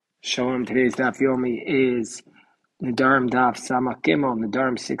Shalom. Today's Daf Yomi is Nedarim Daf Samach Gimel,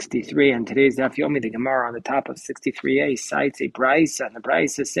 Nedarim 63, and today's Daf Yomi, the Gemara on the top of 63a cites a brisa, and the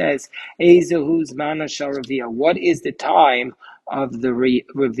brisa says, "Ezehu zmana shel Ravia." What is the time of the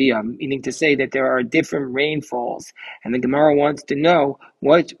Ravia? Meaning to say that there are different rainfalls, and the Gemara wants to know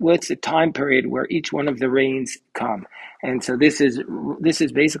what's the time period where each one of the rains come. And so this is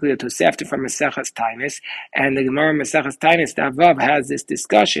basically a Tosefta from Maseches Tainus, and the Gemara Maseches Tainus Davav has this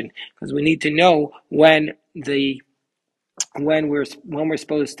discussion because we need to know when we're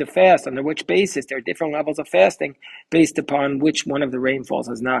supposed to fast, under which basis. There are different levels of fasting based upon which one of the rainfalls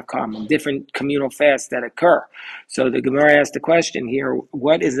has not come, and different communal fasts that occur. So the Gemara asked the question here: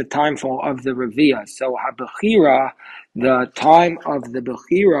 what is the timefall of the Revia? So Habechira, the time of the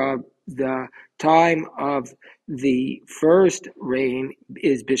Bechira, the time of the first rain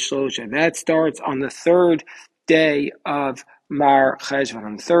is Bishlosha. That starts on the third day of Mar Cheshvan,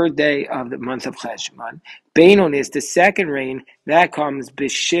 on the third day of the month of Cheshvan. Beinon is the second rain, that comes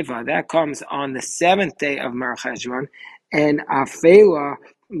Bishiva, that comes on the seventh day of Mar Cheshvan, and Afela,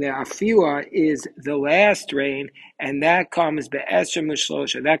 the Afila is the last rain, and that comes Be'esher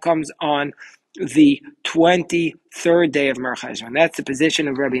Mishlosha, that comes on the 23rd day of Mar Cheshvan. That's the position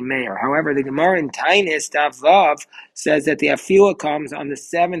of Rabbi Meir. However, the Gemara in Tainis Daf Vav says that the Afila comes on the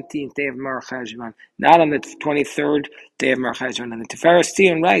 17th day of Mar Cheshvan, not on the 23rd day of Mar Cheshvan. And the Tiferes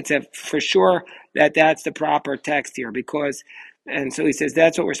Sion writes that for sure that's the proper text here, and so he says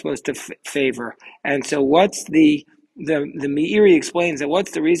that's what we're supposed to favor. And so what's the Meiri explains that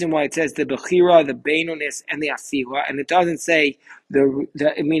what's the reason why it says the Bechira, the Beinonis, and the Afila, and it doesn't say the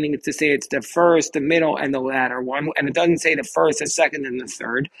meaning to say it's the first, the middle, and the latter one, and it doesn't say the first, the second, and the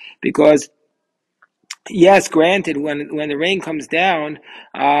third, because yes, granted, when the rain comes down,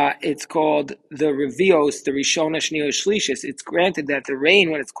 it's called the Revios, the Rishona Shniyos Shlishis. It's granted that the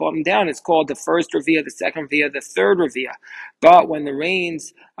rain, when it's coming down, it's called the first Revia, the second Revia, the third Revia. But when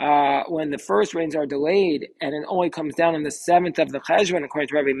when the first rains are delayed, and it only comes down on the 7th of the Cheshvan, according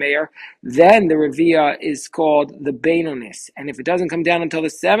to Rabbi Meir, then the Revia is called the Beinonis. And if it doesn't come down until the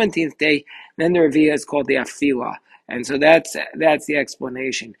 17th day, then the Revia is called the Afila. And so that's the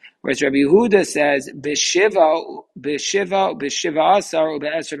explanation. Whereas Rabbi Yehuda says b'shiva asar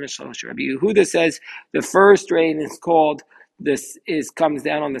u'be'esher mishlosh. Rabbi Yehuda says the first rain comes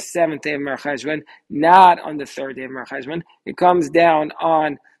down on the 7th day of Mar Cheshvan, not on the 3rd day of Mar Cheshvan. It comes down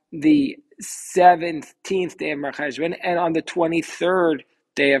on the 17th day of Mar Cheshvan, and on the 23rd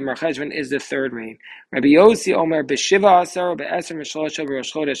day of Mar Cheshvan is the third rain. Rabbi Yossi Omer b'shiva asar u'be'esher mishlosh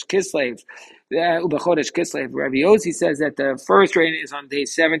u'rosh chodesh Kislev. Rabbi Yossi says that the first rain is on day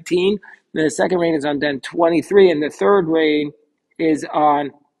 17, the second rain is on day 23, and the third rain is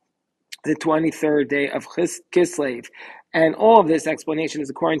on the 23rd day of Kislev. And all of this explanation is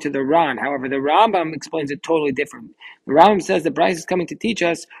according to the Ran. However, the Rambam explains it totally different. The Rambam says the Bryce is coming to teach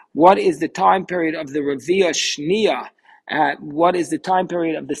us what is the time period of the Revia Shnia, what is the time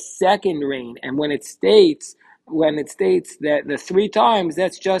period of the second rain, and when it states that the three times,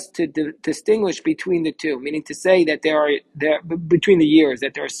 that's just to distinguish between the two, meaning to say that there between the years,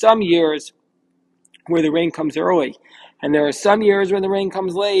 that there are some years where the rain comes early, and there are some years where the rain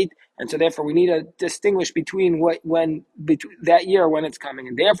comes late, and so therefore we need to distinguish between between that year when it's coming.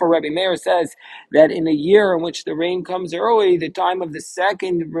 And therefore Rabbi Meir says that in a year in which the rain comes early, the time of the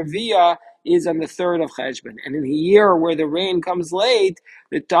second Revia is on the 3rd of Cheshvan. And in a year where the rain comes late,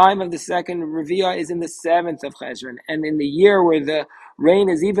 the time of the second Revia is in the 7th of Cheshvan. And in the year where the rain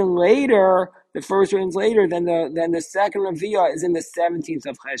is even later, the first rain's later, then the second Revia is in the 17th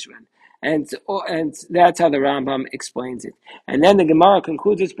of Cheshvan. And that's how the Rambam explains it. And then the Gemara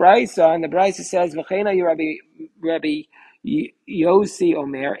concludes its brisa, and the brisa says, "V'cheina Rabbi Yossi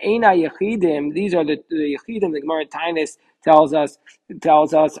Omer Eina Yechidim." These are the Yechidim. The Gemara Tainus tells us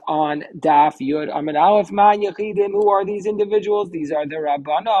on Daf Yud Amud Aleph Man Yechidim. Who are these individuals? These are the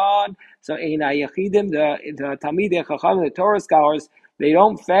Rabbanon. So Eina Yechidim, the Talmidei Chacham, the Torah scholars. They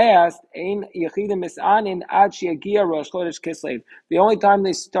don't fast. Ein Yechidim Misanin Ad Sheyagia Rosh Chodesh Kislev. The only time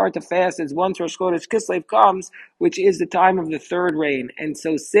they start to fast is once Rosh Chodesh Kislev comes, which is the time of the third rain. And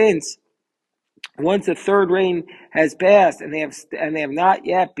so, since once the third rain has passed and they have not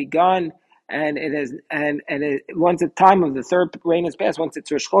yet begun, and once the time of the third rain has passed, once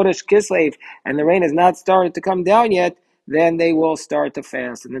it's Rosh Chodesh Kislev and the rain has not started to come down yet, then they will start to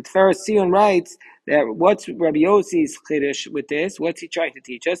fast. And the Tiferes Sion writes that what's Rabbi Yossi's chiddush with this? What's he trying to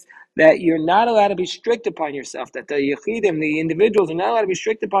teach us? That you're not allowed to be strict upon yourself. That the Yechidim, the individuals, are not allowed to be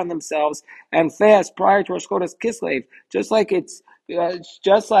strict upon themselves and fast prior to Rosh Chodesh Kislev. Just like it's It's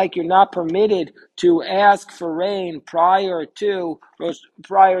just like you're not permitted to ask for rain prior to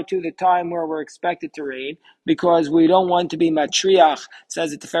the time where we're expected to rain, because we don't want to be matriach,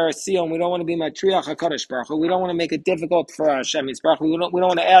 says it to Pharisee, and we don't want to be matriach HaKadosh Baruch Hu. We don't want to make it difficult for Hashem Yisbarach. We don't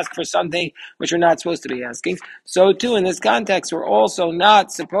want to ask for something which we're not supposed to be asking. So too, in this context, we're also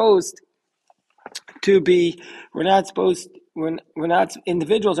not supposed to be, we're not,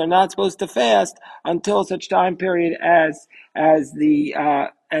 individuals are not supposed to fast until such time period as the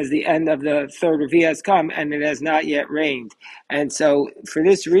end of the third Revi'ah has come and it has not yet rained. And so for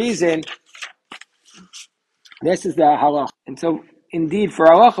this reason, this is the halacha. And so, indeed, for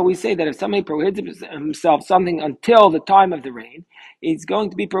halacha, we say that if somebody prohibits himself something until the time of the rain, it's going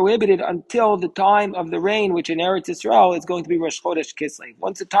to be prohibited until the time of the rain, which in Eretz Yisrael is going to be Rosh Chodesh Kislev.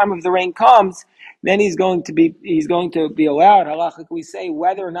 Once the time of the rain comes, then he's going to be allowed, halacha, we say,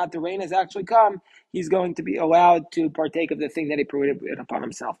 whether or not the rain has actually come, he's going to be allowed to partake of the thing that he prohibited upon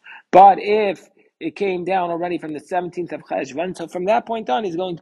himself. But if it came down already from the 17th of Cheshvan, so from that point on, he's going to